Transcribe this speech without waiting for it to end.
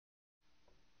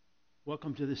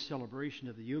Welcome to this celebration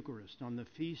of the Eucharist on the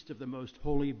feast of the most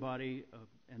holy body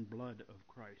and blood of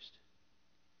Christ.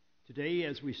 Today,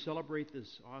 as we celebrate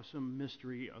this awesome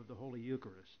mystery of the Holy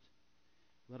Eucharist,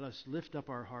 let us lift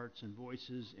up our hearts and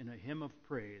voices in a hymn of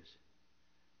praise.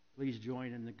 Please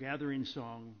join in the gathering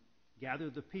song,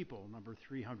 Gather the People, number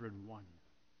 301.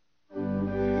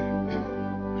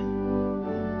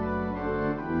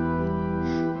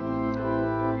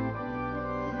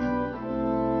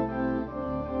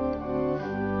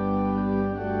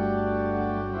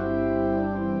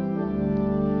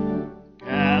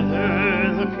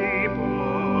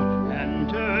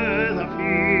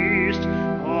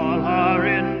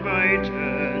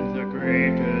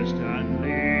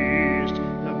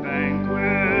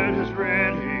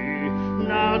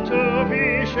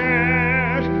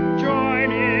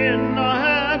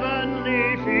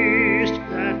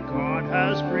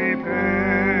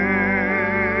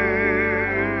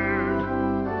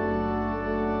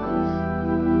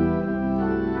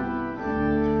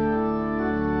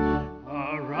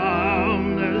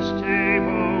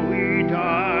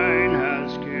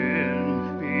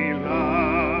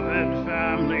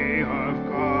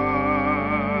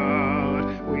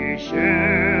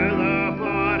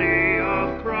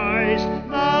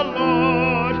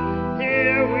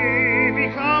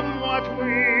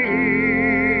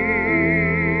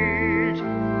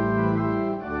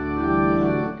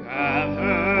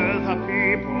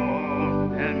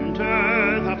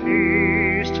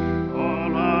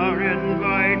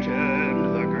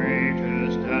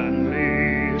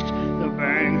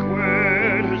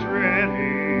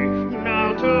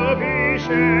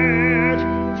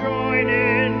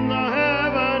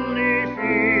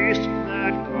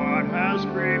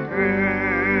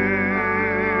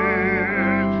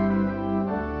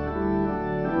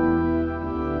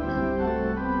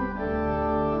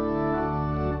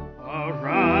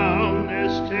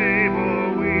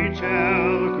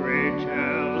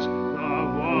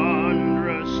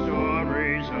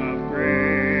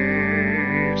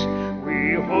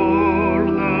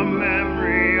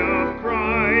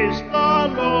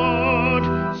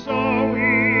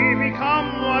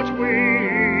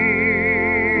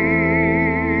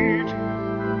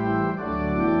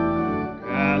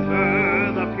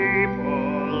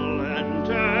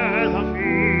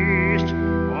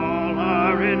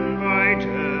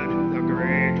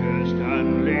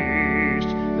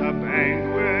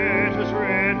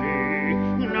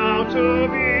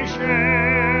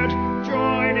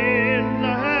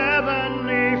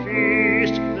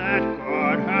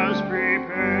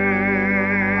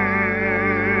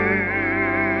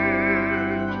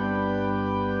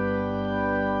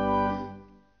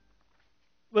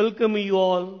 Welcome you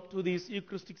all to this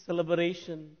Eucharistic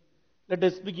celebration. Let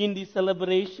us begin the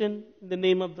celebration in the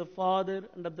name of the Father,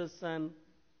 and of the Son,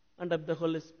 and of the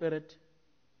Holy Spirit.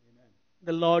 Amen.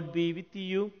 The Lord be with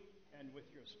you. And with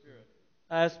your spirit.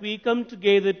 As we come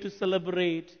together to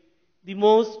celebrate the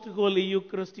most holy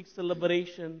Eucharistic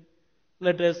celebration,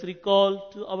 let us recall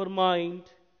to our mind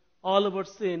all our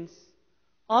sins,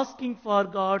 asking for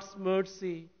God's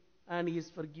mercy and His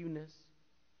forgiveness.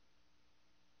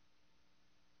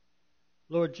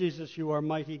 Lord Jesus, you are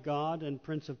mighty God and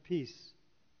Prince of Peace.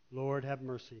 Lord, have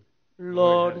mercy.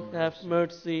 Lord, have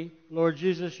mercy. Lord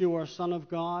Jesus, you are Son of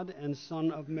God and Son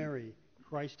of Mary.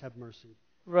 Christ, have mercy.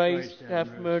 Christ,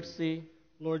 have mercy.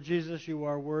 Lord Jesus, you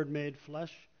are Word made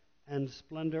flesh and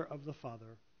splendor of the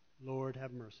Father. Lord,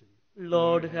 have mercy.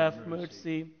 Lord, have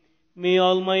mercy. May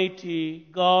Almighty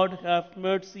God have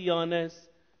mercy on us,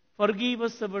 forgive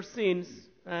us our sins,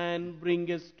 and bring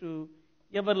us to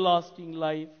everlasting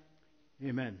life.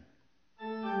 Amen.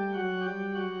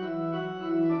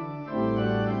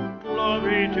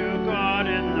 Glory to God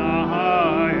in the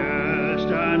highest,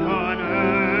 and on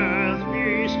earth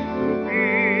peace to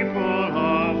people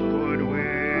of good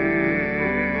will.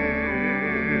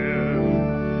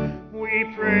 We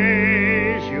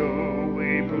praise you,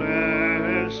 we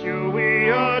bless you,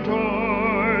 we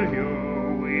adore you,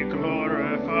 we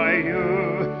glorify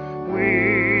you, we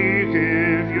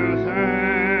give you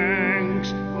thanks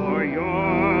for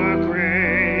your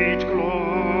great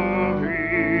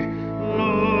glory,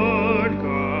 Lord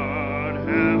God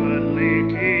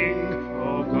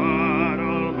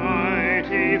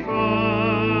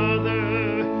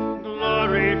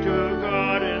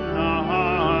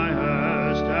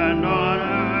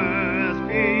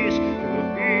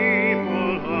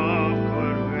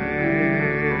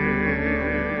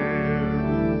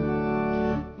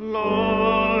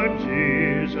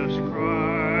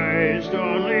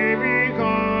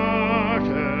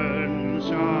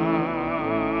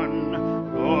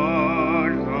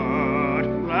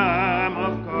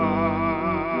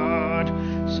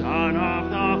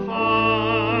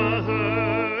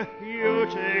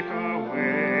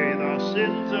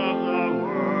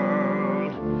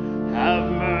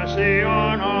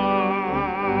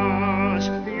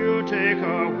take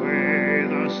away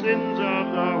the sins of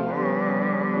the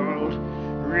world.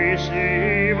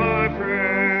 Receive our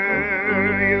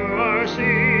prayer. You are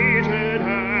seated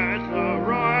at the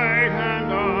right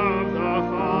hand of the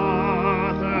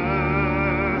Father.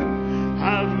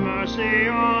 Have mercy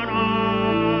on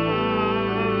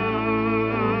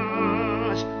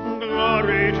us.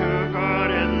 Glory to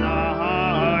God in the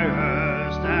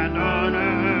highest, and on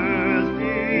earth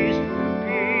peace to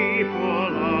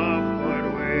people of good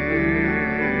will.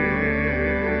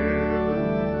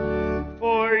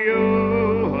 For you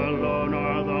alone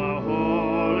are the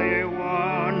Holy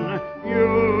One.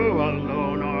 You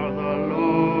alone are the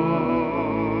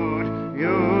Lord.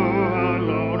 You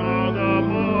alone are the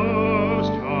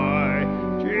Most High.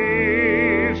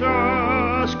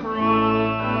 Jesus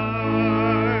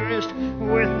Christ,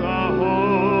 with the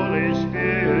Holy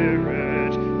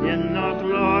Spirit, in the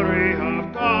glory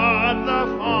of God the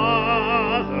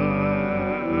Father.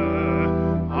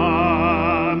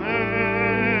 Amen.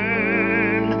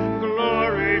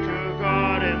 Glory to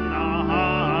God in the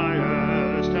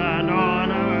highest, and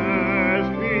on earth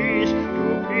peace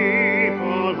to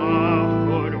people of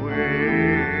good will.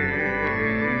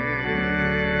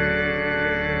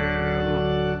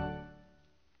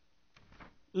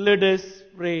 Let us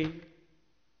pray.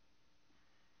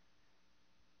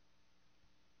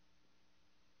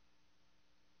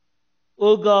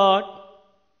 O God,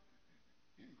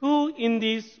 who in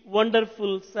this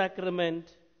wonderful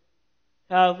sacrament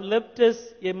have left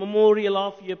us a memorial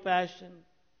of your passion,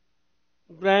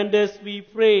 grant us, we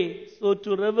pray, so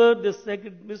to revere the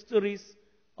sacred mysteries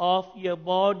of your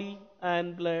body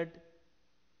and blood,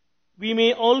 we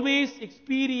may always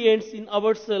experience in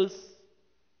ourselves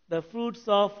the fruits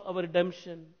of our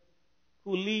redemption,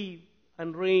 who live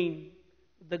and reign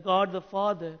with the God the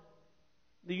Father,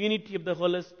 the unity of the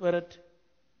Holy Spirit,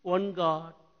 one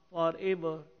God,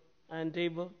 forever and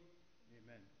ever. Amen.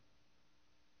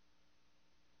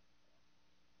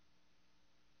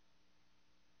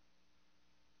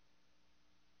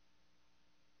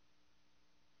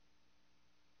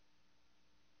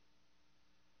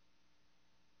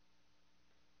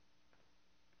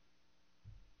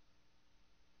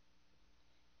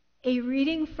 A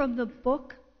reading from the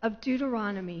book of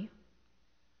Deuteronomy.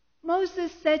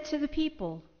 Moses said to the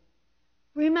people,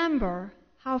 "Remember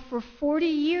how for 40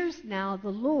 years now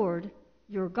the Lord,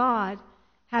 your God,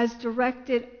 has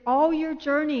directed all your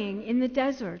journeying in the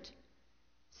desert,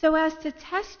 so as to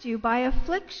test you by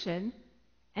affliction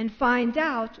and find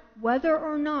out whether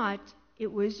or not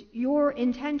it was your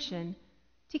intention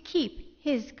to keep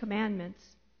his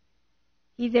commandments.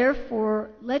 He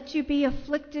therefore let you be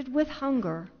afflicted with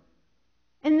hunger,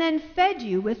 and then fed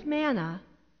you with manna,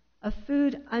 a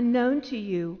food unknown to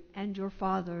you and your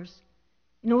fathers,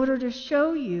 in order to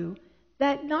show you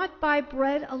that not by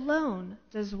bread alone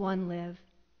does one live,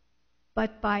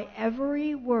 but by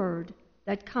every word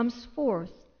that comes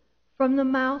forth from the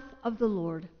mouth of the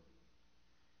Lord.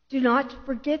 Do not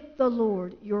forget the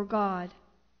Lord your God,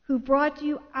 who brought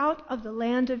you out of the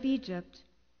land of Egypt,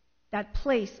 that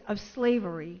place of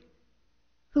slavery,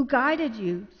 who guided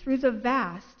you through the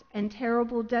vast and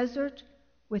terrible desert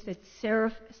with its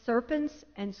serpents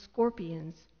and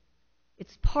scorpions,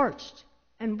 its parched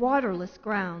and waterless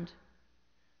ground,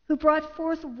 who brought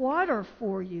forth water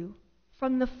for you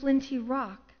from the flinty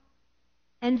rock,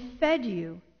 and fed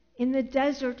you in the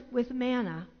desert with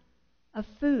manna, a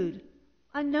food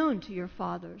unknown to your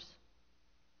fathers."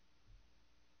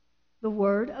 The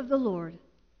word of the Lord.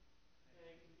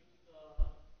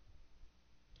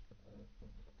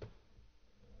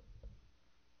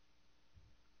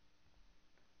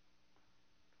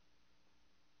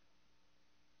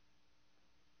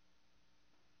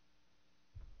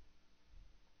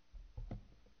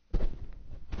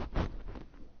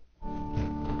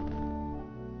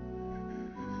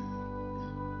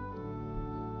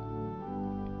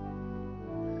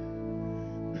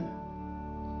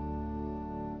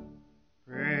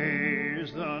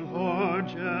 Praise the Lord,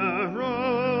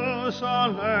 Jerusalem.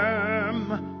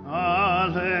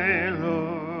 Alleluia.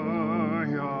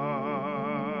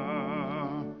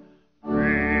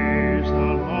 Praise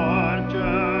the Lord,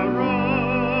 Jerusalem.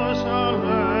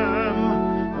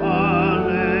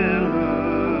 Alleluia.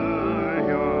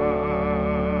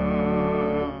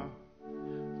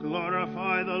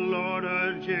 Glorify the Lord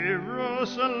at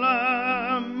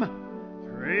Jerusalem.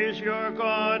 Praise your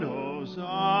God, O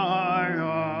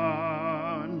Zion.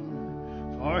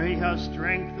 For he has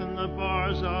strengthened the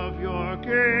bars of your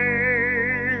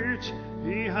gates.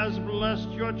 He has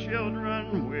blessed your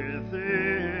children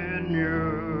within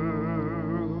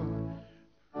you.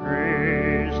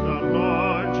 Praise the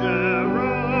Lord,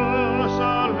 Jerusalem.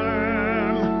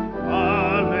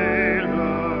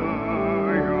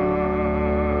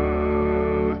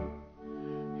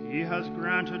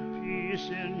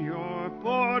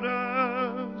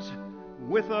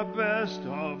 With the best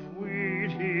of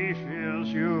wheat he fills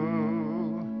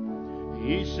you.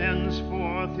 He sends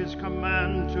forth his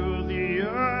command to the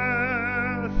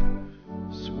earth.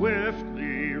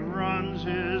 Swiftly runs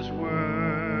his word.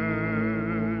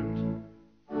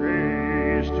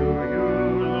 Praise to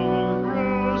you,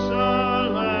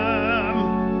 Jerusalem.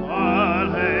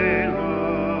 Alleluia.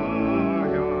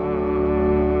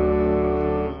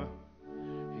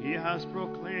 He has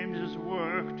proclaimed his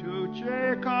work to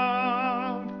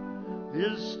Jacob,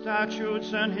 his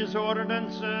statutes and his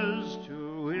ordinances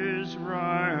to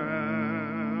Israel.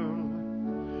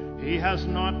 He has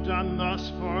not done thus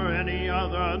for any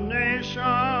other nation.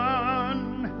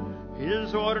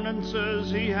 His ordinances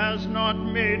he has not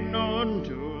made known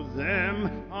to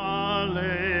them.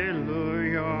 Alleluia.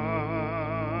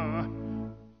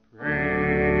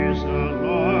 Praise the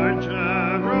Lord,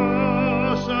 Jerusalem.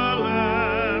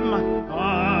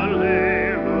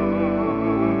 Alleluia.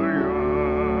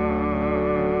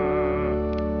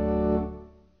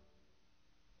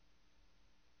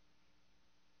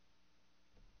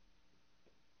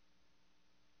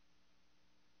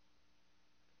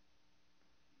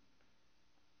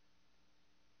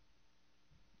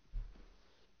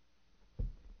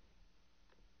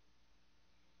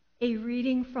 A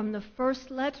reading from the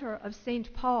first letter of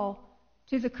St. Paul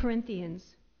to the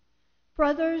Corinthians.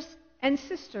 Brothers and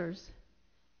sisters,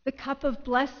 the cup of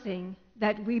blessing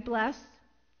that we bless,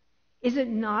 is it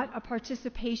not a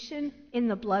participation in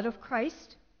the blood of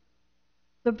Christ?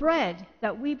 The bread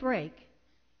that we break,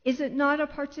 is it not a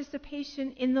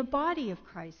participation in the body of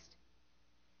Christ?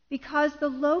 Because the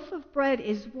loaf of bread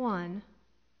is one,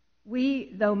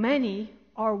 we, though many,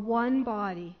 are one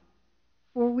body,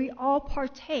 for we all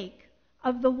partake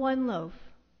of the one loaf.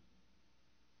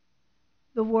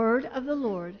 The word of the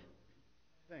Lord.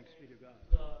 Thanks be to God.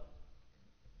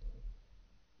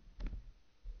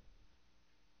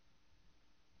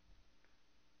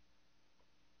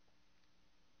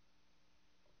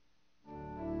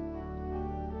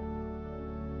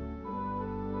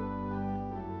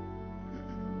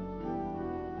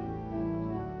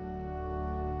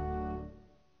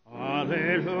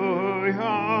 Alleluia.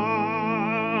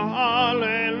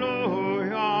 Alleluia.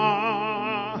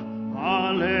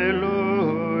 Alleluia.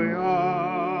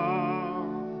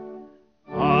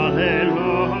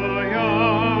 Alleluia.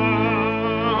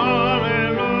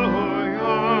 Alleluia.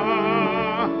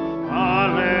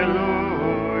 Alleluia.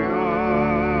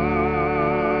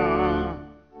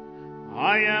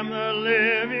 I am the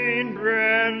living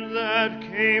bread that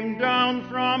came down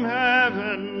from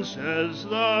heaven, says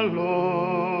the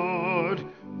Lord.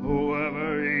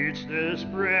 Whoever eats this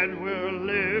bread will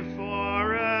live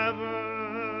forever.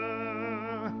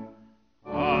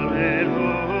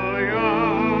 Alleluia.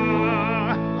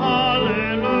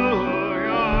 Alleluia.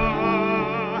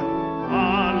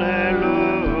 Alleluia.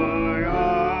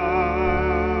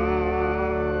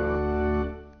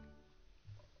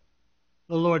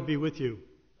 The Lord be with you.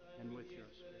 And with your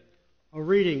spirit. A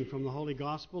reading from the Holy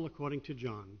Gospel according to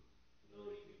John.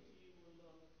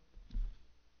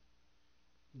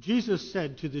 Jesus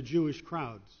said to the Jewish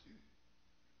crowds,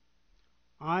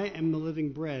 I am the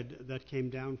living bread that came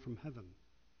down from heaven.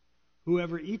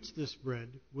 Whoever eats this bread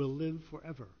will live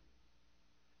forever.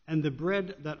 And the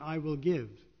bread that I will give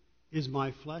is my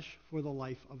flesh for the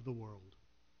life of the world.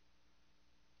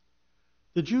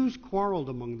 The Jews quarreled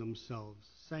among themselves,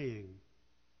 saying,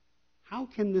 How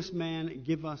can this man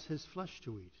give us his flesh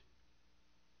to eat?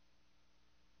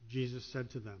 Jesus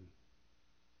said to them,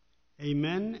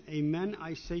 Amen, amen,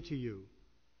 I say to you,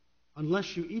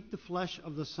 unless you eat the flesh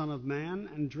of the Son of Man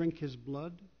and drink his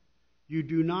blood, you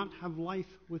do not have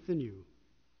life within you.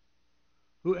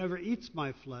 Whoever eats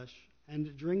my flesh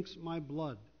and drinks my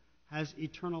blood has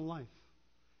eternal life,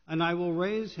 and I will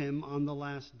raise him on the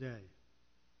last day.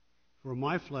 For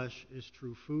my flesh is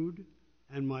true food,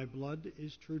 and my blood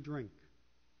is true drink.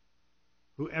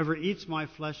 Whoever eats my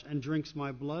flesh and drinks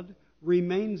my blood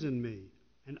remains in me,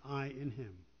 and I in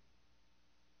him.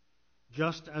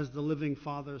 Just as the living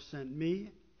Father sent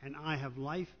me, and I have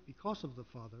life because of the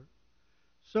Father,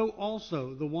 so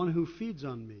also the one who feeds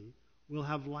on me will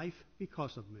have life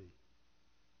because of me.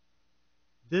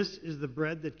 This is the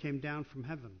bread that came down from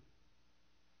heaven.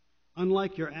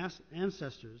 Unlike your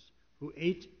ancestors who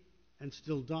ate and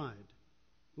still died,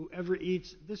 whoever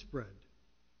eats this bread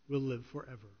will live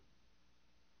forever.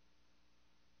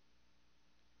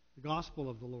 The Gospel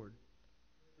of the Lord.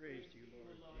 Praise to you,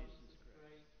 Lord Jesus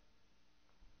Christ.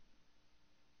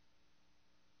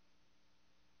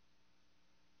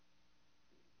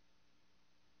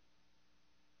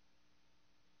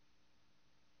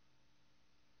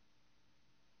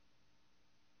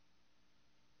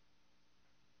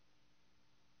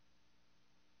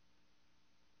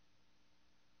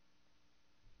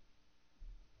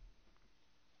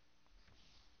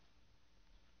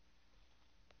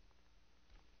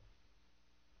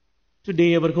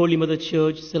 Today, our Holy Mother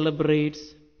Church celebrates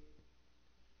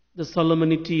the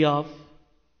solemnity of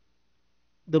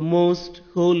the most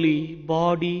holy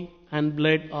body and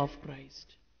blood of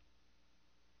Christ.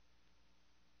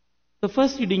 The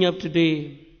first reading of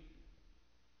today,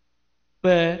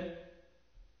 where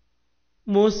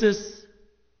Moses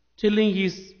telling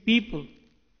his people,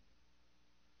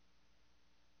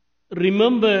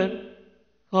 remember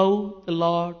how the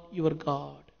Lord your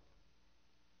God.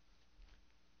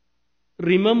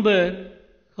 Remember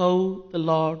how the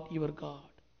Lord your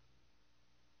God.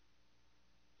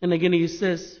 And again he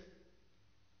says,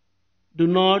 do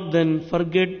not then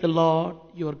forget the Lord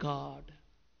your God.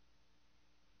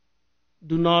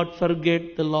 Do not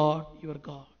forget the Lord your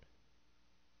God.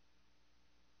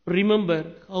 Remember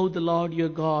how the Lord your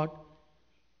God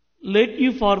led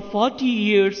you for 40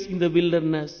 years in the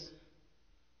wilderness.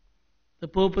 The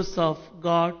purpose of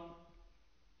God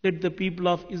led the people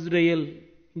of Israel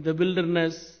in the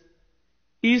wilderness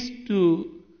is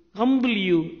to humble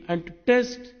you and to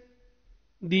test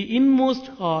the inmost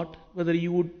heart whether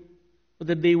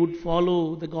they would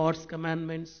follow the God's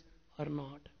commandments or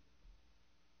not.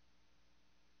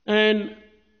 And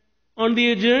on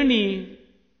their journey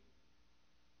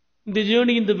in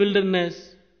the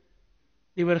wilderness,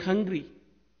 they were hungry.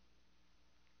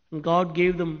 And God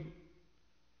gave them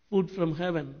food from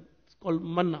heaven. It's called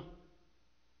manna.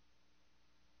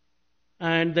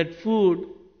 And that food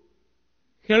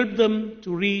helped them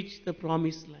to reach the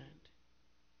promised land.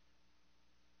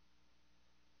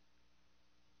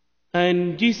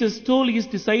 And Jesus told his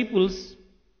disciples,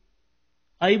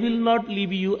 I will not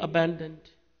leave you abandoned.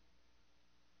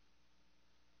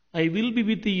 I will be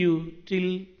with you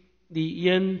till the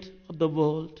end of the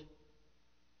world.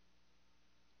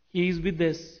 He is with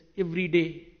us every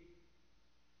day.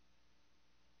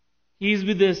 He is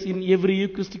with us in every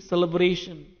Eucharistic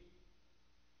celebration.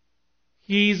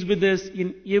 He is with us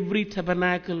in every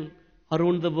tabernacle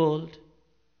around the world.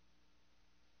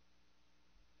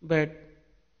 But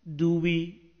do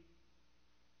we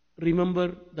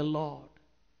remember the Lord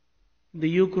in the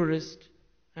Eucharist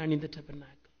and in the tabernacle?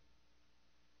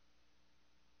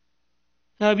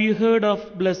 Have you heard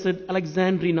of Blessed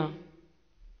Alexandrina?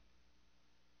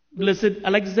 Blessed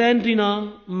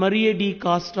Alexandrina Maria di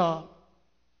Casta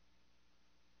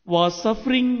was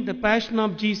suffering the passion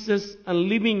of Jesus and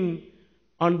living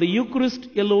on the Eucharist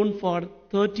alone for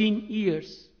 13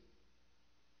 years.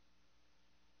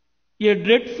 A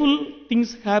dreadful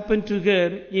things happened to her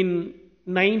in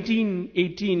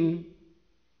 1918.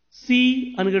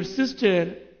 She and her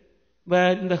sister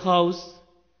were in the house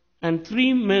and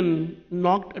 3 men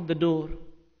knocked at the door,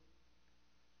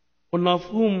 one of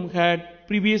whom had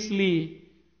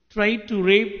previously tried to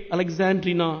rape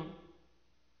Alexandrina.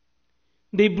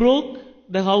 They broke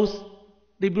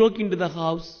into the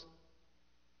house.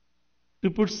 To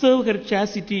preserve her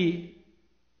chastity,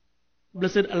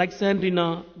 Blessed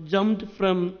Alexandrina jumped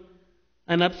from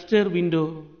an upstairs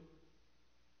window.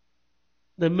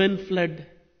 The men fled,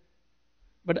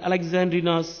 but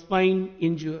Alexandrina's spine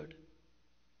injured.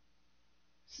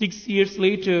 6 years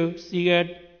later, she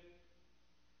had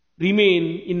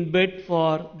remained in bed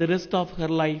for the rest of her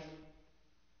life.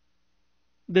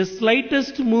 The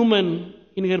slightest movement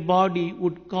in her body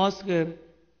would cause her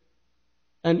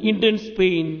an intense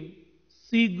pain.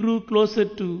 She grew closer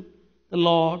to the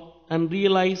Lord and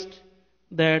realized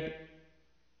that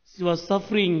she was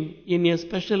suffering in a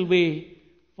special way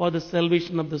for the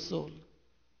salvation of the soul.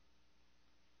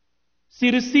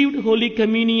 She received Holy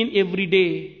Communion every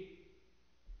day,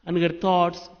 and her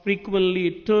thoughts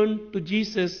frequently turned to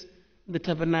Jesus in the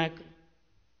tabernacle.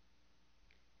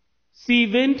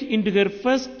 She went into her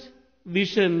first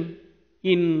vision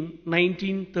in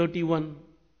 1931.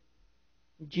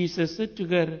 Jesus said to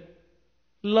her,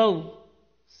 love,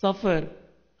 suffer,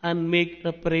 and make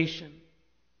reparation.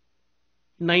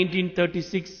 In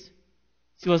 1936,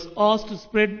 she was asked to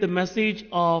spread the message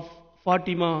of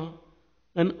Fatima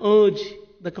and urge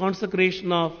the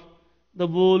consecration of the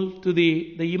world to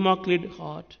the Immaculate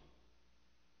Heart.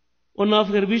 One of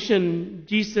her visions,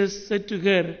 Jesus said to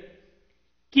her,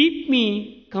 keep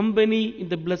me company in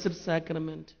the Blessed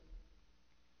Sacrament.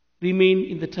 Remain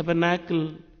in the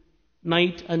tabernacle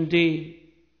night and day,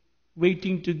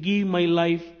 waiting to give my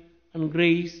life and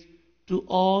grace to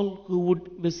all who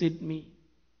would visit me.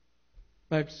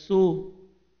 But so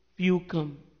few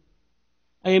come.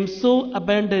 I am so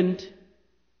abandoned,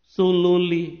 so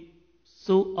lonely,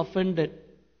 so offended.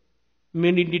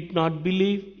 Many did not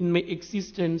believe in my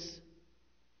existence.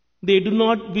 They do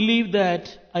not believe that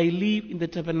I live in the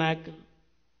tabernacle.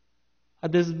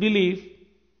 Others believe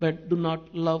but do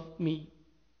not love me.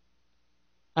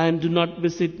 and do not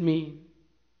visit me.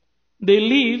 They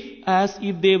live as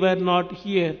if they were not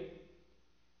here.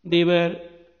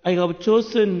 I have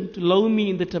chosen to love me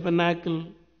in the tabernacle,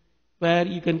 where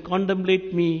you can contemplate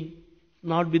me,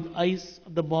 not with eyes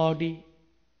of the body,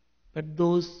 but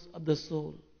those of the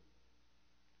soul.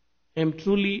 I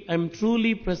am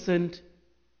truly present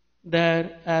there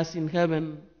as in heaven,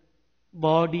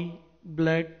 body,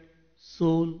 blood,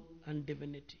 soul, and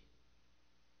divinity.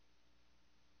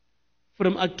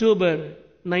 From October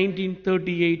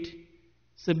 1938,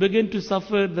 she began to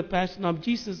suffer the Passion of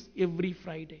Jesus every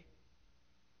Friday.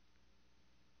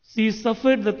 She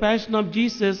suffered the Passion of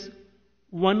Jesus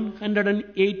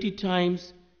 180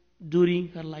 times during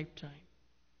her lifetime.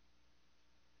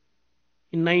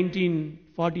 In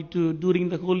 1942, during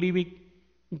the Holy Week,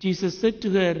 Jesus said to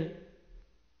her,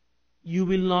 "You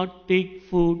will not take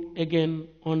food again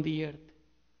on the earth.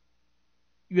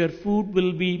 Your food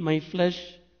will be my flesh,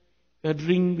 your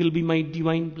drink will be my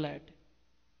divine blood."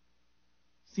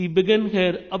 She began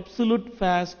her absolute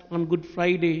fast on Good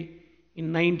Friday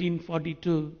in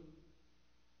 1942,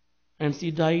 and she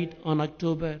died on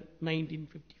October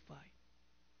 1955.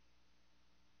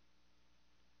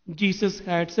 Jesus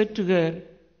had said to her,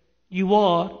 "You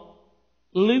are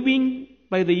living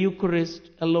by the Eucharist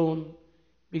alone,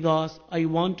 because I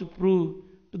want to prove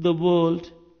to the world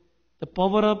the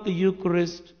power of the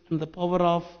Eucharist and the power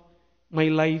of my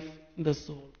life in the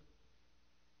soul."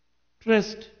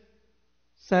 Trust,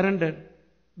 surrender,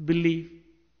 believe,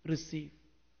 receive.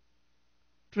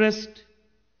 Trust,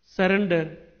 surrender,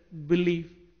 believe,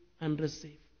 and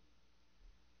receive.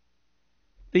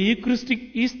 The Eucharistic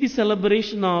is the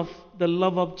celebration of the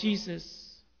love of Jesus.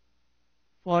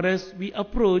 For us, we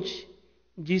approach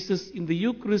Jesus in the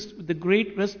Eucharist with a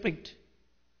great respect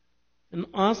and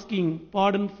asking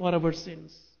pardon for our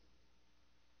sins.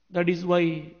 That is why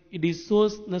it is so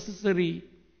necessary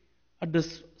at the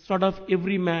start of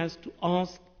every Mass to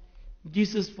ask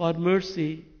Jesus for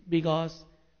mercy, because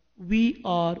we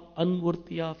are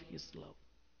unworthy of His love.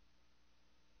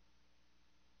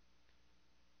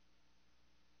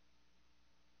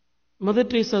 Mother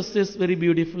Teresa says very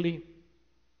beautifully,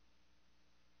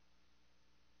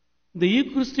 the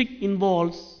Eucharistic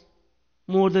involves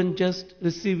more than just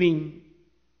receiving,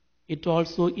 it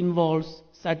also involves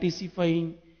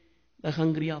satisfying the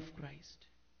hunger of Christ.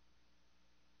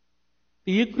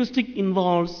 The Eucharistic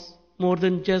involves more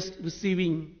than just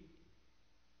receiving,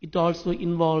 it also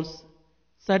involves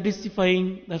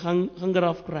satisfying the hunger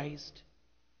of Christ.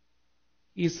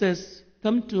 He says,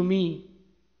 "Come to me."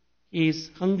 He is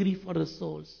hungry for the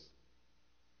souls.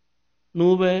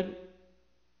 Nowhere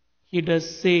He does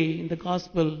say in the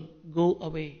Gospel, "Go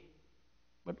away,"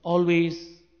 but always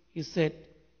He said,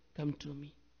 "Come to me."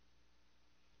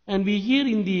 And we hear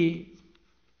in the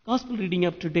Gospel reading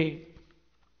of today,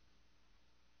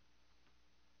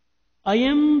 "I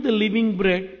am the living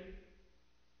bread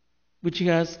which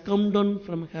has come down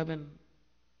from heaven."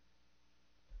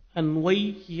 And why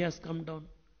He has come down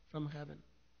from heaven?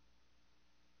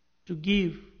 To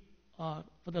give or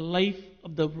for the life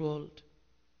of the world.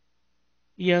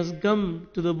 He has come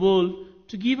to the world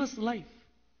to give us life.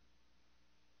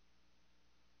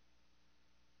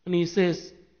 And He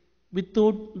says,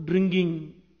 "Without drinking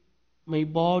my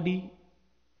body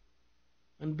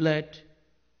and blood,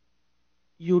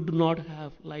 you do not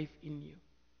have life in you.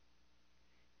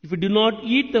 If you do not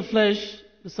eat the flesh,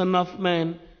 the Son of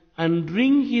Man, and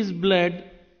drink His blood,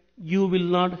 you will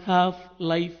not have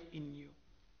life in you."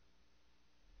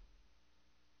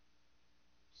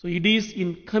 So it is in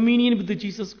communion with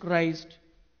Jesus Christ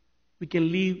we can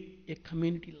live a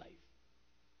community life.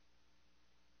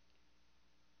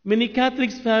 Many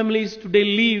Catholic families today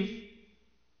live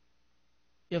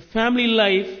a family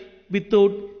life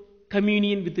without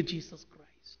communion with Jesus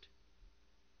Christ.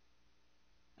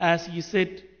 As He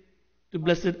said to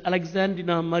Blessed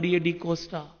Alexandrina Maria di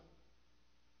Costa,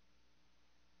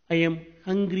 "I am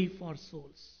hungry for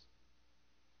souls,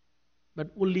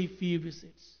 but only few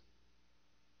visits."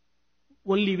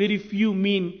 Only very few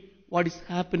mean what is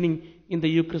happening in the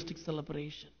Eucharistic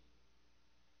celebration.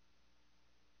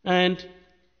 And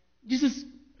Jesus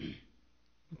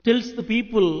tells the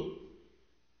people,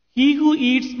 "He who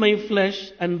eats my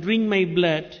flesh and drink my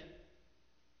blood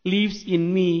lives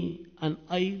in me, and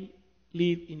I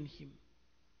live in him."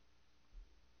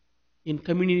 In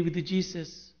communion with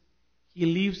Jesus, He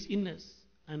lives in us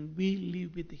and we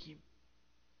live with Him.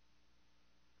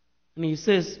 And He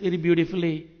says very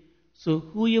beautifully, "So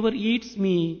whoever eats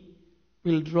me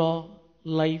will draw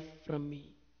life from me."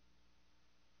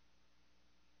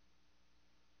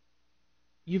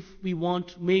 If we want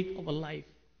to make our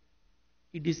life,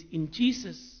 it is in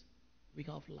Jesus we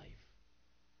have life.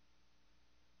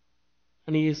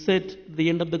 And he said at the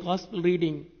end of the gospel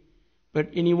reading, but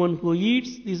anyone who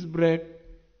eats this bread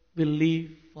will live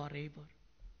forever.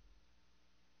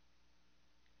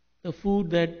 The food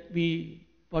that we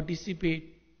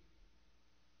participate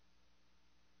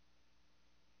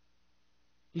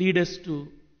lead us to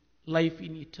life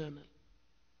in eternal.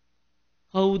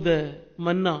 How the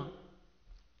manna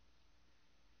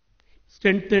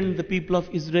strengthened the people of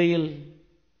Israel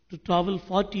to travel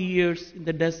 40 years in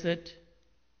the desert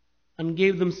and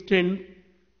gave them strength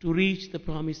to reach the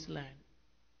promised land.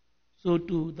 So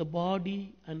too the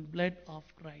body and blood of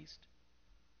Christ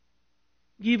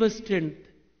give us strength,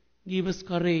 give us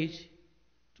courage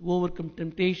to overcome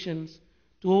temptations,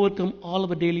 to overcome all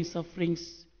our daily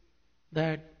sufferings,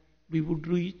 that we would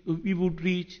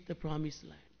reach the promised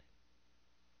land.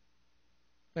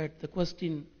 But the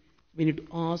question we need to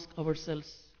ask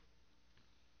ourselves,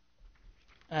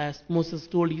 as Moses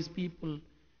told his people,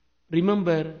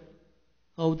 remember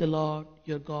how the Lord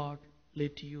your God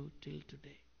led you till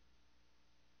today.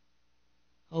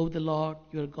 How the Lord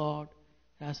your God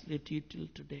has led you till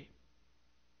today.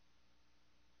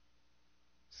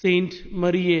 Saint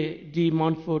Marie de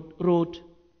Montfort wrote,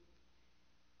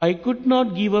 I could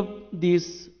not give up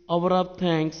this hour of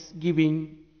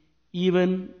thanksgiving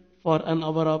even for an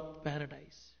hour of paradise.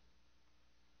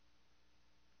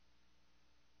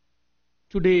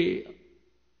 Today,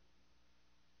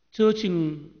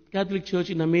 Catholic Church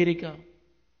in America,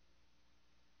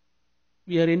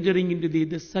 we are entering into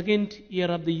the second year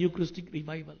of the Eucharistic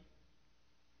revival.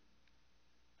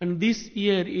 And this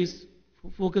year is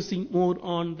focusing more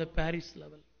on the parish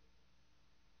level.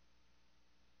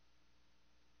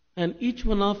 And each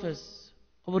one of us,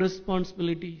 our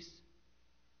responsibilities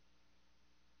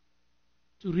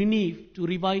to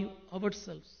revive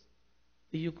ourselves,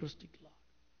 the Eucharistic Lord.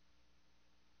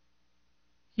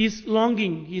 He is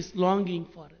longing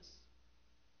for us.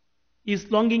 He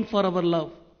is longing for our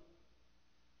love.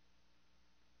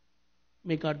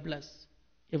 May God bless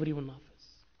every one of us.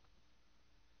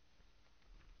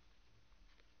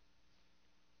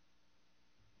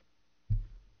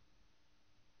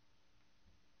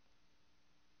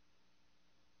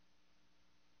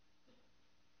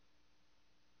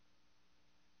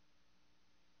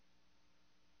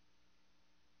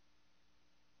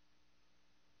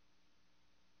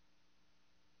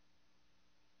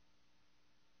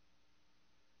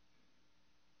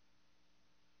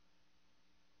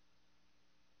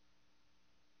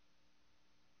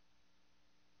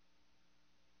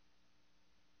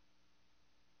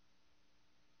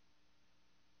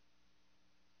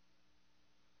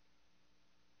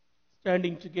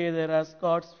 Standing together as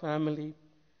God's family,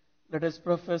 let us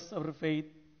profess our faith.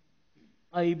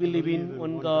 I believe in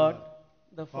one God,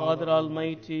 the Father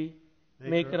Almighty,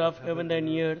 maker of heaven and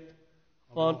earth,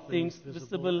 of all things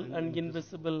visible and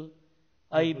invisible.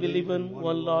 I believe in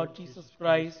one Lord Jesus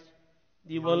Christ,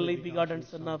 the only begotten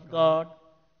Son of God,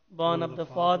 born of the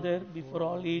Father before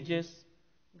all ages,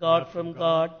 God from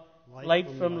God,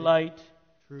 light from light,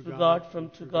 true God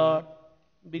from true God,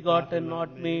 begotten,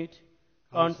 not made,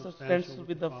 consubstantial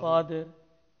with the Father.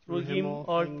 Through him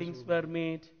all things were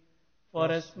made. For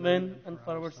us men and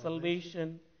for our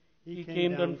salvation, he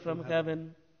came down from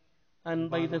heaven, and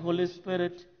by the Holy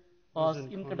Spirit was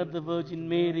incarnate of the Virgin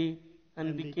Mary,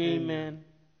 and became man.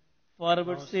 For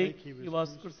our sake he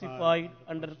was crucified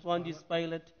under Pontius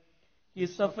Pilate. He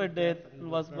suffered death and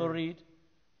was buried,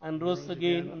 and rose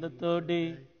again on the third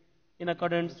day, in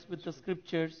accordance with the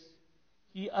Scriptures.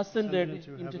 He ascended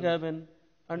into heaven,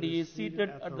 and he is seated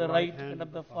at the right hand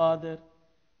of the Father.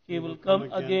 He will come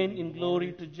again in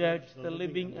glory to judge the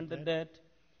living and the dead,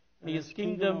 and his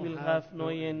kingdom will have no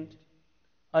end.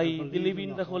 I believe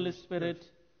in the Holy Spirit,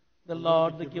 the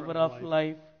Lord, the giver of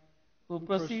life, who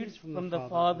proceeds from the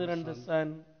Father and the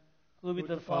Son, who with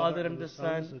the Father and the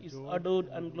Son is adored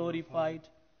and glorified,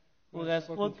 who has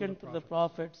spoken through the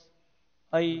prophets.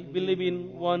 I believe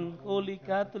in one holy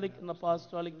Catholic and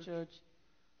Apostolic Church.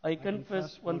 I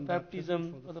confess one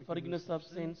baptism for the forgiveness of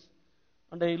sins,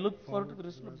 and I look forward to the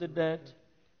resurrection of the dead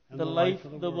and the life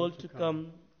of the world to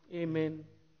come. Amen.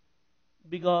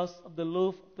 Because of the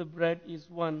loaf of the bread is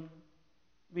one,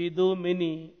 we though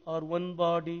many are one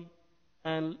body,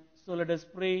 and so let us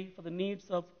pray for the needs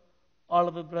of all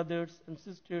of our brothers and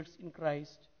sisters in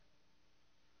Christ.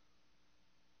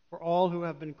 For all who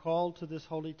have been called to this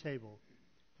holy table,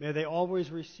 may they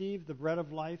always receive the bread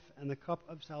of life and the cup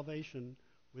of salvation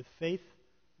with faith,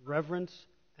 reverence,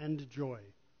 and joy,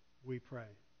 we pray.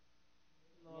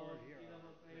 Lord, hear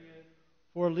our prayer.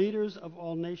 For leaders of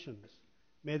all nations,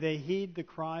 may they heed the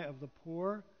cry of the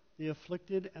poor, the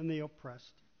afflicted, and the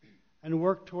oppressed, and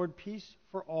work toward peace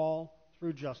for all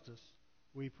through justice,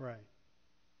 we pray.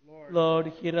 Lord,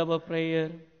 hear our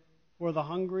prayer. For the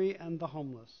hungry and the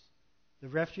homeless, the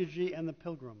refugee and the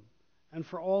pilgrim, and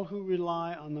for all who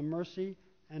rely on the mercy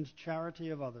and charity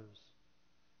of others.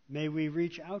 May we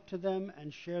reach out to them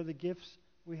and share the gifts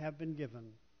we have been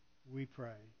given, we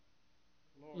pray.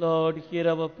 Lord, hear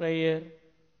our prayer.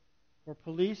 For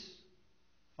police,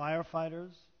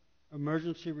 firefighters,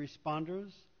 emergency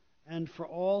responders, and for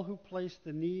all who place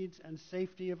the needs and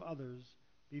safety of others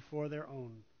before their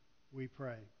own, we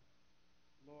pray.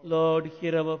 Lord,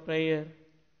 hear our prayer.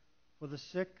 For the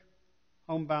sick,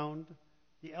 homebound,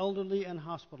 the elderly and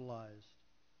hospitalized,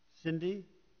 Cindy,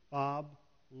 Bob,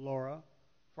 Laura,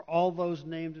 for all those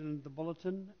named in the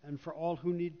bulletin, and for all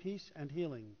who need peace and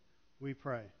healing, we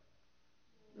pray.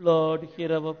 Lord,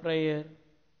 hear our prayer.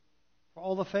 For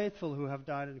all the faithful who have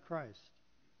died in Christ,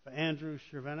 for Andrew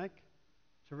Shervenik,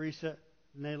 Teresa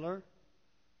Naylor,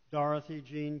 Dorothy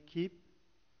Jean Keep,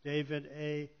 David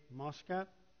A. Moscat,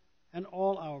 and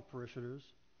all our parishioners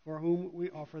for whom we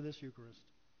offer this Eucharist,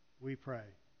 we pray.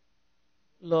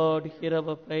 Lord, hear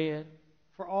our prayer.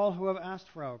 For all who have asked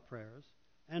for our prayers,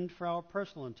 and for our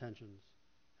personal intentions,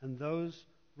 and those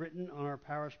written on our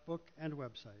parish book and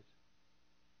website.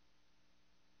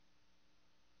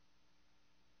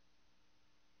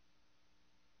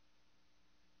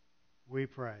 We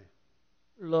pray.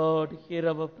 Lord, hear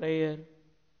our prayer.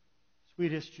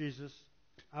 Sweetest Jesus,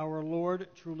 our Lord,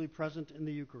 truly present in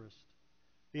the Eucharist,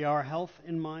 be our health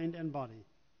in mind and body,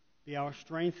 be our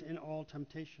strength in all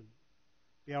temptation,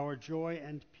 be our joy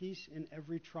and peace in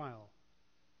every trial,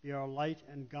 be our light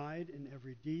and guide in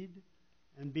every deed,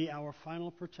 and be our final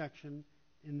protection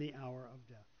in the hour of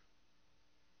death.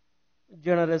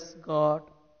 Generous God,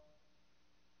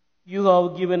 you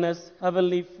have given us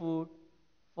heavenly food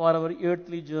for our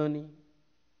earthly journey.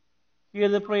 Hear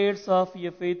the prayers of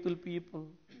your faithful people.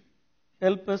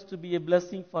 Help us to be a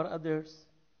blessing for others.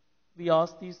 We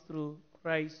ask this through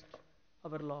Christ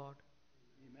our Lord.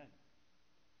 Amen.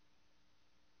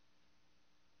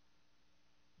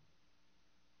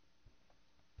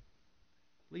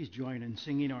 Please join in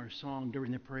singing our song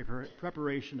during the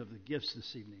preparation of the gifts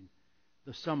this evening.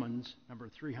 The Summons, number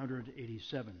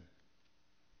 387.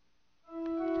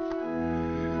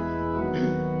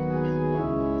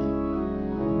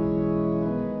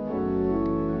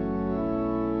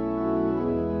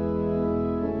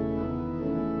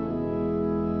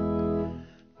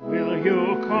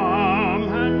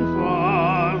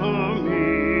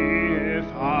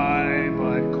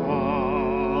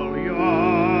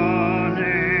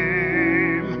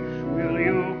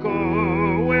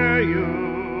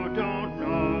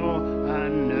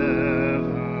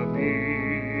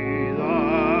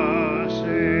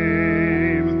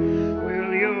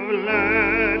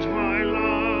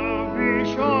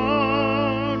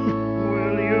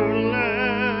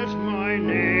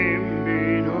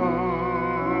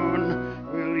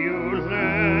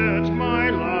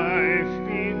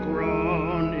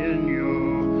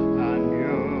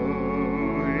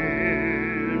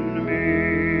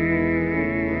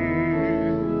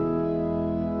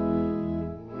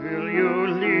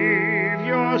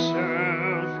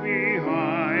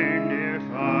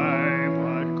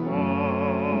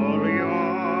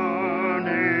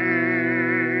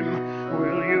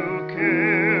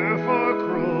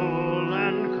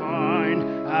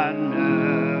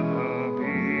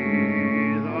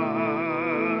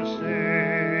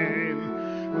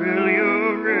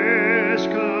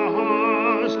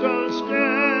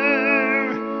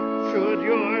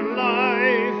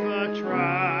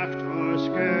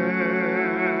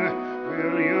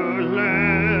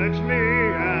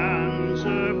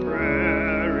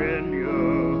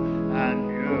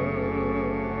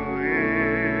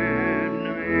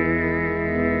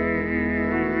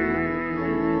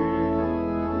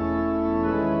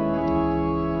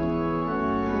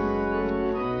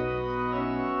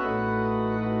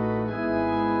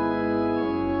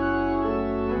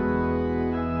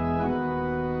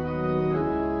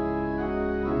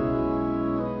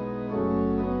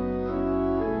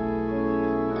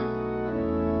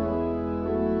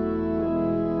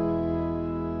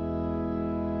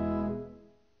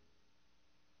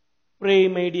 Pray,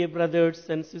 my dear brothers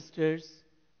and sisters,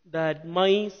 that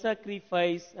my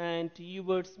sacrifice and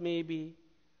yours may be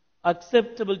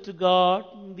acceptable to God,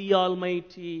 the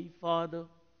Almighty Father.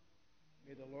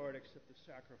 May the Lord accept the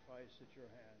sacrifice at your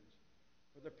hands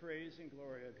for the praise and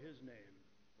glory of his name,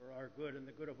 for our good and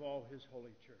the good of all his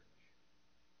holy church.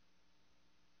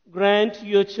 Grant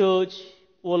your church,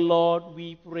 O Lord,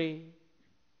 we pray,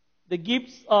 the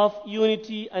gifts of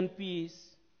unity and peace,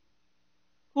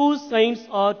 whose signs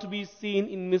are to be seen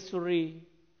in mystery,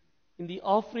 in the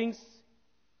offerings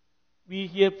we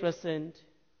here present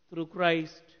through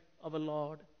Christ our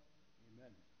Lord.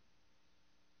 Amen.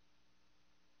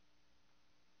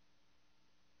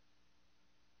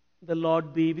 The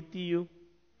Lord be with you.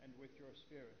 And with your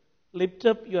spirit, Lift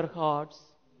up your hearts.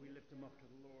 we lift them up to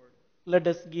the Lord. Let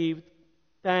us give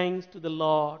thanks to the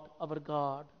Lord our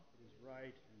God. It is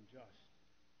right and just.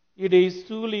 It is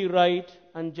truly right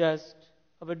and just,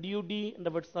 our duty and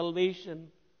our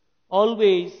salvation,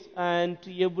 always and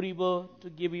to everywhere to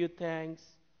give you thanks,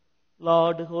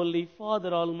 Lord, Holy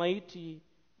Father, Almighty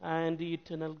and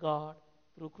eternal God,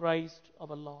 through Christ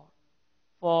our Lord.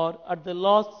 For at the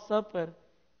Last Supper,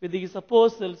 with his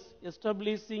apostles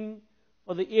establishing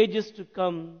for the ages to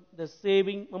come the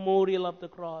saving memorial of the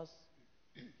cross,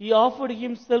 he offered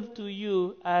himself to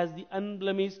you as the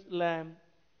unblemished Lamb,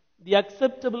 the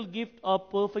acceptable gift of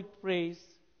perfect praise,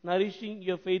 nourishing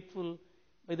your faithful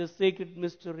by the sacred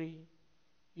mystery.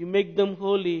 You make them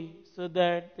holy so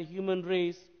that the human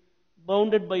race,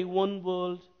 bounded by one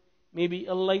world, may be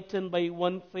enlightened by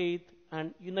one faith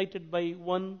and united by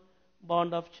one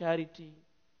bond of charity.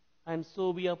 And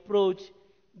so we approach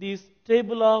this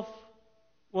table of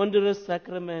wondrous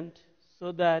sacrament,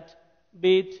 so that,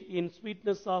 bathed in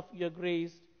sweetness of your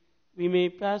grace, we may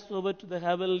pass over to the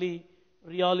heavenly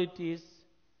realities.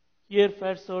 Here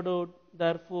foreshadowed,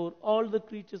 therefore, all the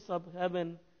creatures of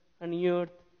heaven and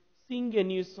earth sing a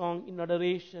new song in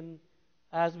adoration,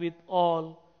 as with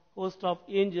all host of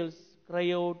angels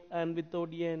cry out, and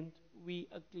without end we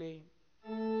acclaim.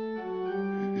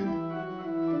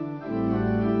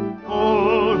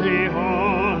 Holy,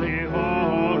 holy,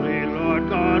 holy, Lord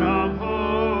God of hosts,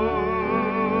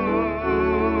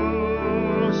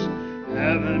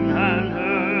 heaven and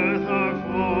earth are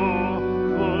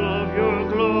full of your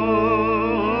glory.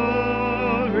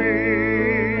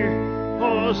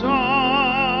 Hosanna,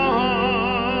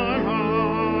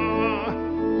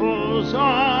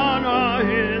 Hosanna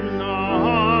in the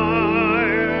highest.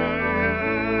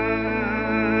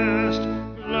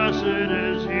 Blessed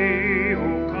is he who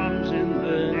comes in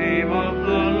the name of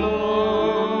the Lord.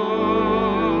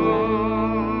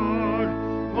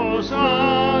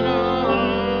 Hosanna,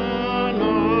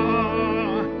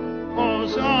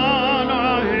 Hosanna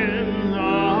in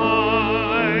the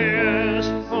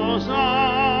highest.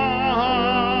 Hosanna,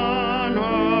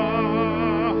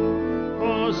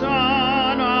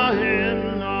 Hosanna in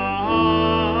the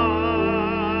highest.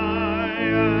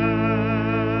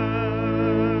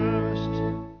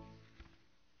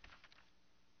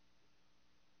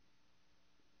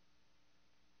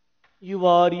 You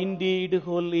are indeed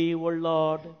holy, O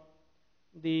Lord,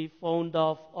 the fount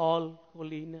of all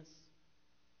holiness.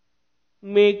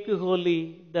 Make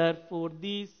holy, therefore,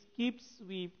 these gifts,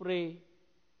 we pray,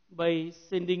 by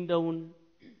sending down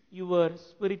your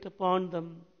Spirit upon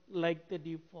them like the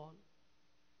dewfall,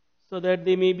 so that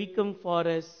they may become for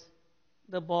us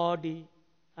the body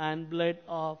and blood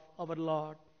of our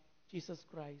Lord Jesus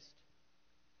Christ.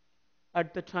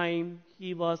 At the time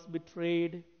he was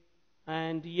betrayed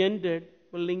and entered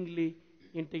willingly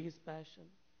into his passion,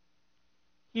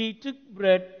 he took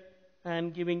bread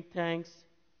and, giving thanks,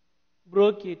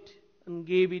 broke it and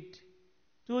gave it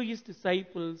to his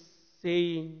disciples,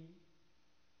 saying,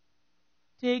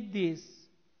 "Take this,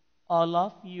 all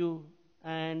of you,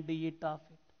 and eat of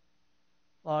it,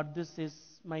 for this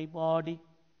is my body,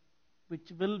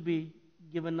 which will be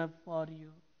given up for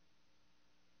you."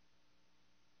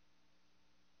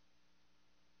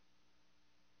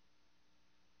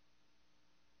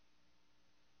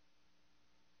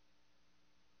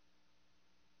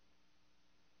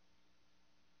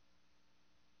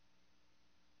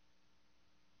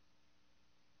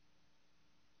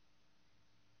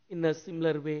 In a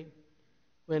similar way,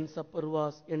 when supper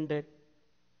was ended,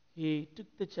 he took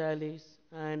the chalice,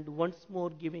 and once more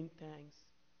giving thanks,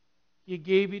 he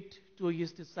gave it to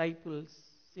his disciples,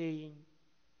 saying,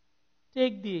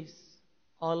 "Take this,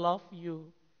 all of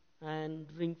you, and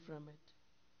drink from it.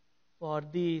 For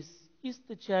this is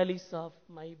the chalice of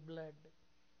my blood,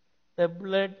 the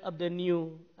blood of the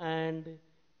new and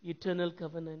eternal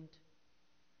covenant,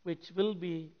 which will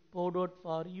be poured out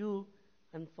for you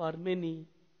and for many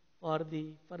for the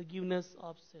forgiveness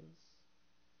of sins.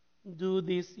 Do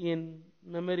this in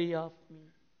memory of me."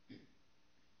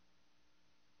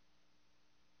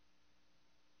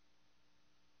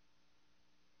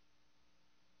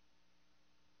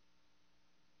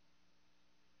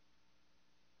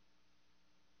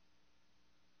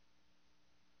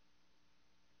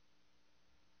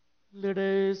 Let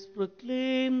us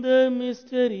proclaim the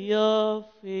mystery of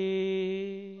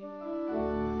faith.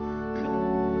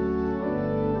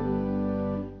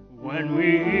 When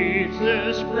we eat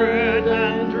this bread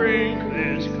and drink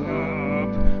this cup,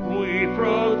 we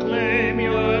proclaim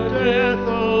your death,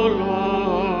 O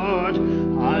Lord,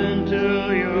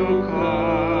 until you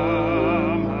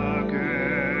come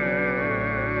again.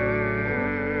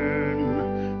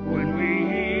 When we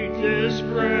eat this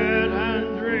bread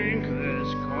and drink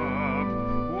this cup,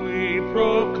 we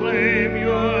proclaim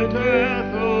your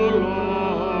death, O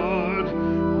Lord,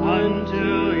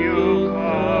 until you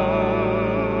come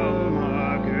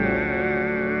again.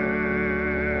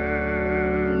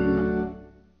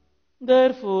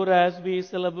 Therefore, as we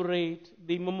celebrate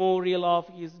the memorial of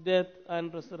his death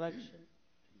and resurrection,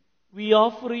 we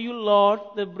offer you, Lord,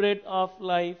 the bread of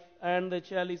life and the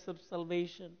chalice of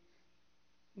salvation,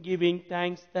 giving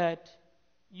thanks that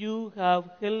you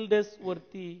have held us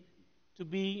worthy to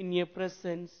be in your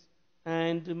presence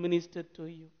and minister to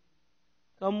you.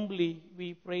 Humbly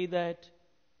we pray that,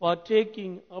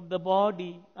 partaking of the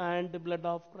body and the blood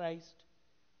of Christ,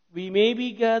 we may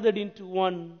be gathered into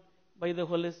one by the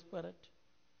Holy Spirit.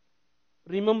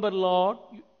 Remember, Lord,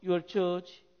 your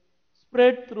church,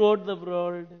 spread throughout the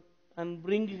world, and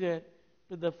bring her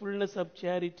to the fullness of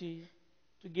charity,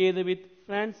 together with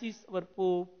Francis, our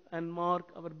Pope, and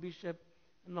Mark, our Bishop,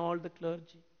 and all the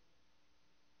clergy.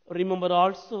 Remember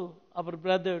also our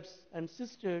brothers and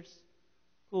sisters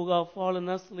who have fallen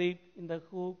asleep in the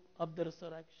hope of the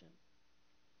resurrection,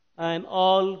 and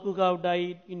all who have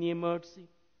died in your mercy.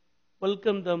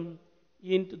 Welcome them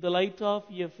into the light of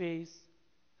your face.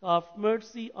 Have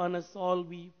mercy on us all,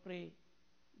 we pray,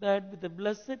 that with the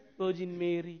Blessed Virgin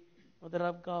Mary, Mother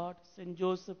of God, Saint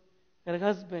Joseph, her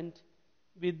husband,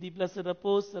 with the blessed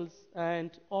apostles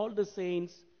and all the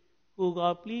saints who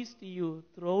are pleased to you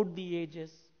throughout the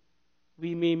ages,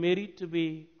 we may merit to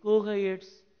be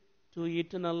co-heirs to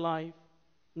eternal life,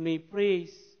 and may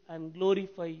praise and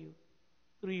glorify you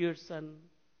through your Son,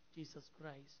 Jesus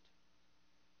Christ.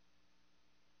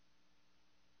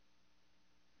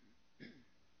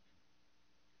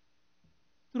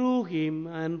 Through him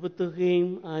and with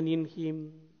him and in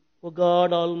him, O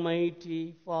God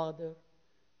Almighty Father,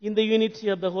 in the unity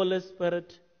of the Holy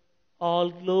Spirit, all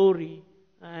glory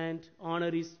and honor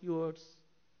is yours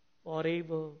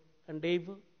forever and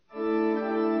ever.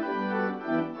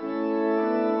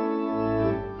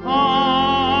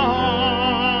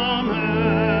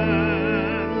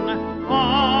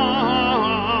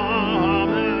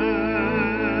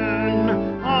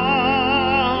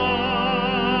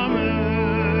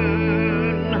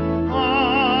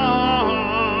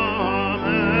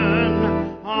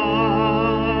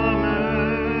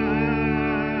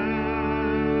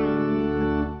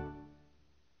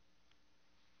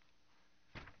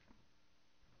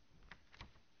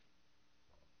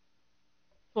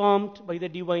 Formed by the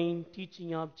divine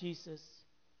teaching of Jesus,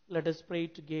 let us pray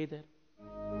together.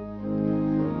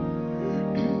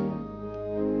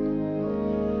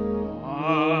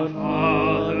 Our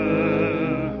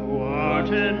Father, who art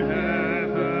in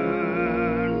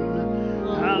heaven,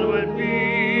 hallowed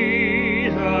be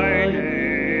thy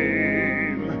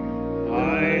name.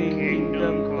 Thy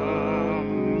kingdom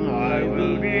come, thy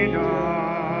will be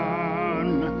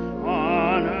done,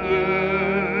 on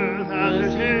earth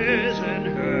as it is in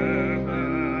heaven.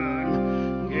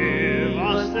 Give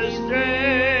us this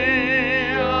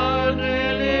day our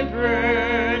daily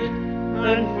bread,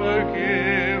 and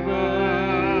forgive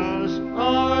us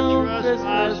our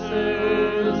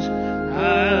trespasses,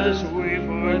 as we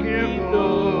forgive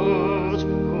those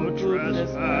who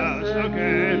trespass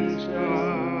against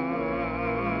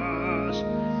us.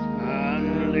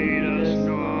 And lead us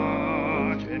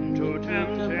not into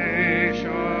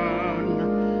temptation,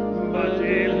 but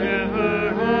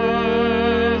deliver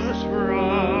us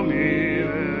from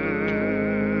evil.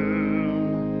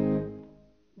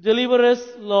 Deliver us,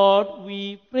 Lord,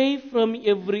 we pray, from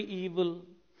every evil.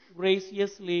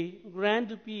 Graciously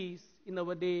grant peace in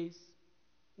our days,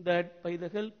 that by the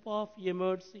help of your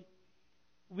mercy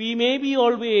we may be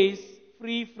always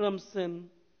free from sin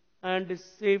and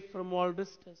safe from all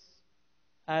distress,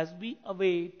 as we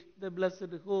await the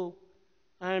blessed hope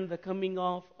and the coming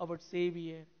of our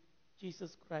Savior,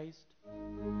 Jesus Christ.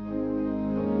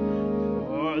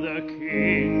 For the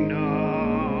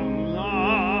kingdom,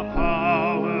 the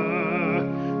power,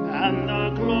 and the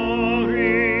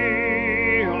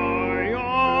glory are yours,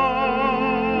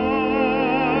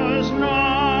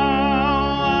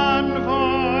 now and forever.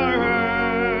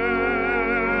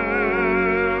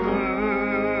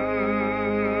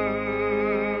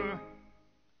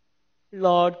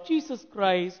 Lord Jesus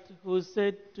Christ, who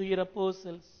said to your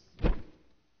apostles,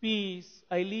 "Peace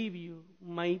I leave you,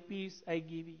 my peace I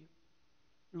give you,"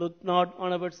 Look not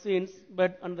on our sins,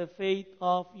 but on the faith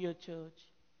of your church,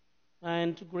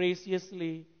 and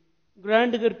graciously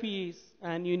grant her peace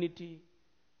and unity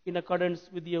in accordance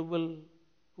with your will,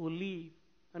 who live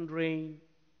and reign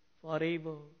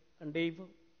forever and ever.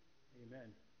 Amen.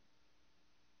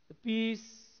 The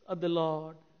peace of the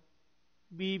Lord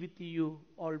be with you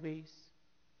always.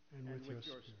 And with your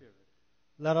spirit. spirit.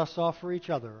 Let us offer each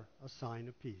other a sign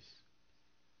of peace.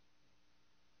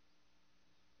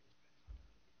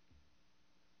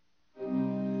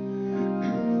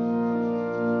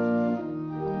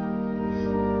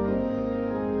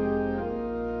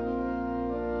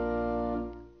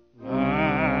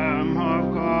 Lamb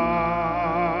of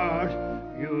God,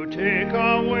 you take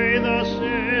away the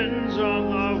sins of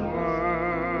the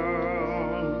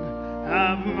world.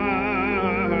 Have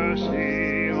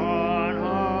mercy on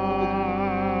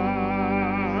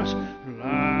us.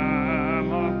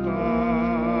 Lamb of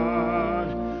God,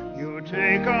 you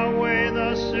take away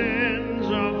the sins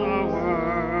of the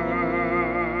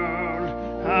world.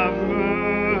 Have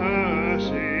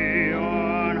mercy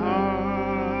on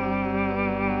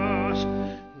us.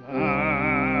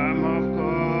 Lamb of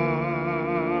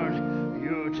God,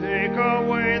 you take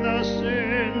away the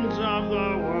sins of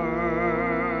the world.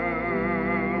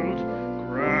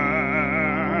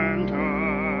 Grant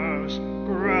us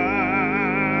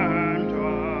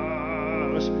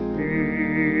peace.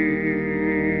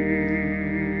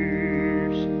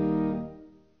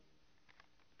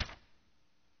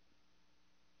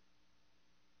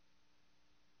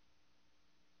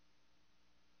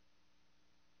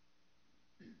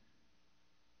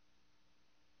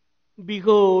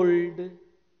 Behold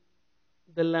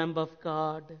the Lamb of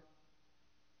God.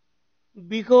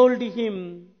 Behold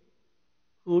him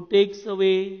who takes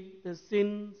away the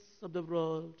sins of the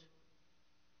world,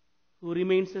 who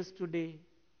remains us today.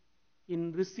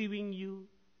 In receiving you,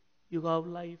 you have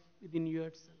life within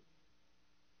yourself.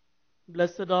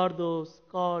 Blessed are those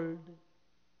called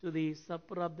to the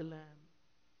supper of the Lamb.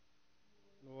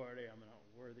 Lord, I am not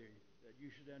worthy that you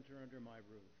should enter under my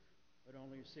roof, but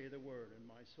only say the word, and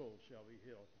my soul shall be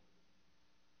healed.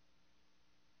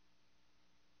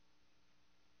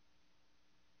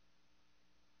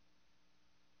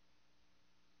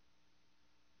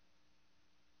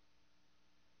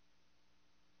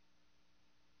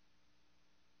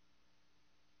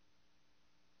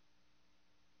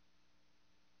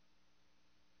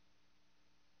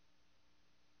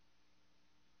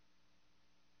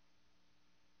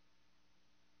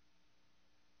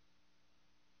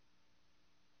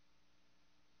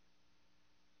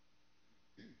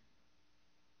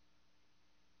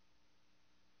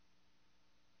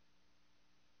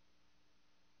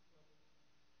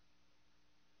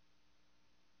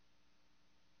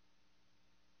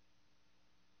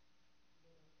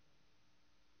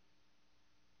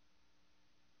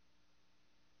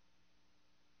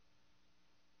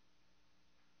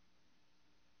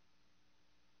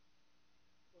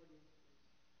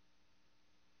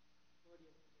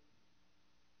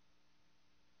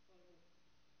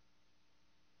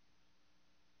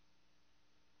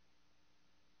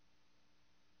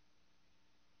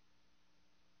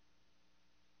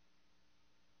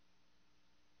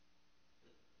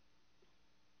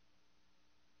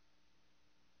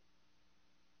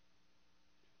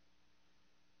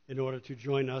 In order to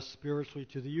join us spiritually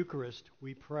to the Eucharist,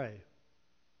 we pray.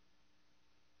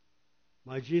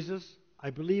 My Jesus, I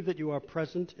believe that you are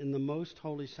present in the most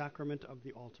holy sacrament of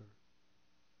the altar.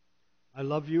 I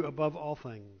love you above all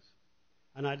things,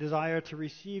 and I desire to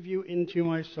receive you into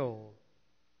my soul.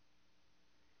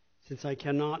 Since I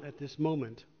cannot at this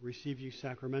moment receive you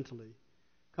sacramentally,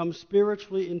 come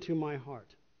spiritually into my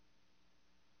heart.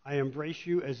 I embrace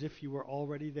you as if you were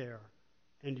already there,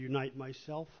 and unite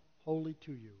myself wholly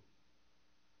to you.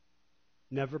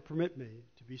 Never permit me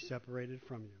to be separated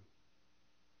from you.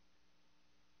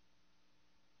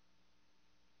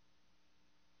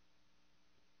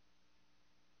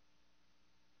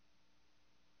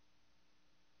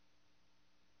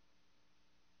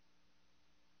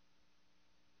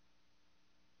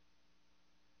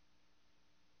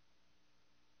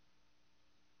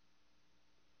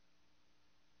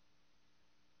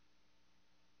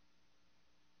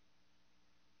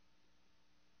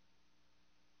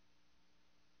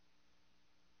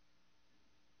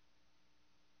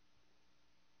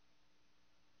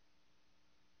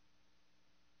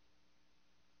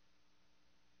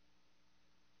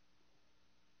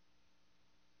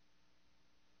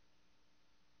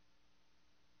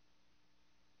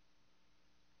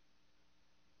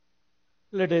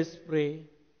 Let us pray.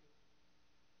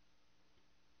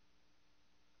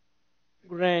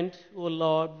 Grant, O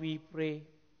Lord, we pray,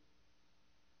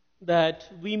 that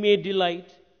we may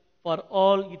delight for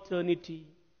all eternity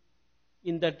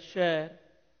in that share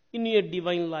in your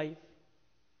divine life,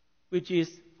 which is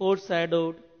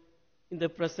foreshadowed in the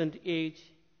present age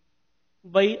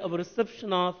by our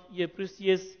reception of your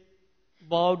precious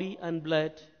body and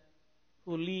blood,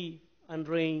 who live and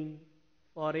reign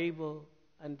forever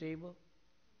and ever.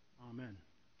 Amen.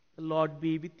 The Lord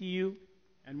be with you.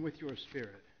 And with your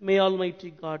spirit. May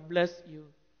Almighty God bless you,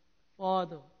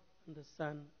 Father, and the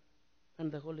Son,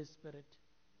 and the Holy Spirit.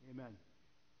 Amen.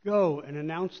 Go and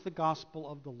announce the gospel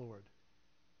of the Lord.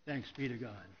 Thanks be to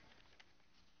God.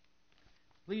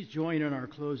 Please join in our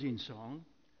closing song,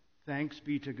 Thanks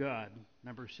Be to God,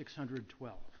 number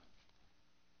 612.